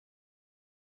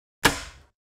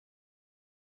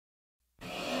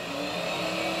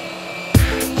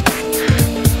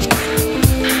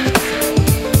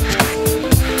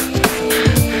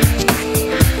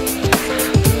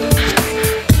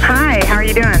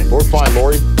We're fine,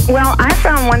 Lorrie. Well, I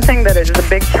found one thing that is a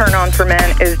big turn-on for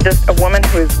men is just a woman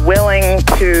who is willing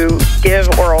to give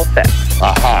oral sex.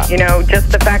 Aha. You know,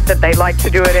 just the fact that they like to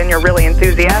do it and you're really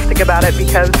enthusiastic about it,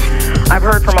 because I've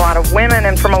heard from a lot of women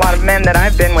and from a lot of men that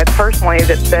I've been with personally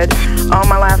that said, oh,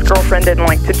 my last girlfriend didn't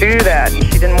like to do that, and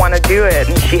she didn't want to do it,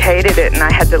 and she hated it, and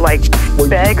I had to, like,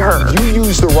 beg her. You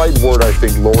use the right word, I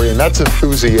think, Lorrie, and that's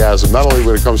enthusiasm, not only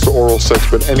when it comes to oral sex,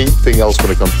 but anything else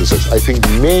when it comes to sex. I think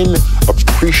men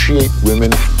appreciate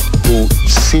women who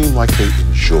seem like they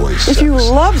enjoy sex. If you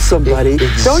love somebody,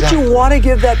 don't you want to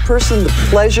give that person the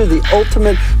pleasure, the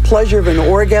ultimate pleasure of an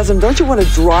orgasm? Don't you want to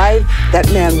drive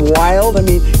that man wild? I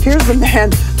mean, here's the man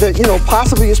that, you know,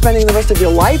 possibly you're spending the rest of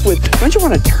your life with. Don't you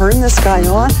want to turn this guy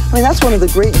on? I mean, that's one of the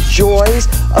great joys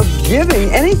of giving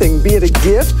anything, be it a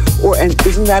gift, or, and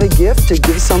isn't that a gift to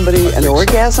give somebody an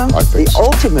orgasm? I think the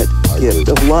ultimate gift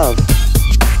of love.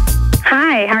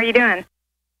 Hi, how are you doing?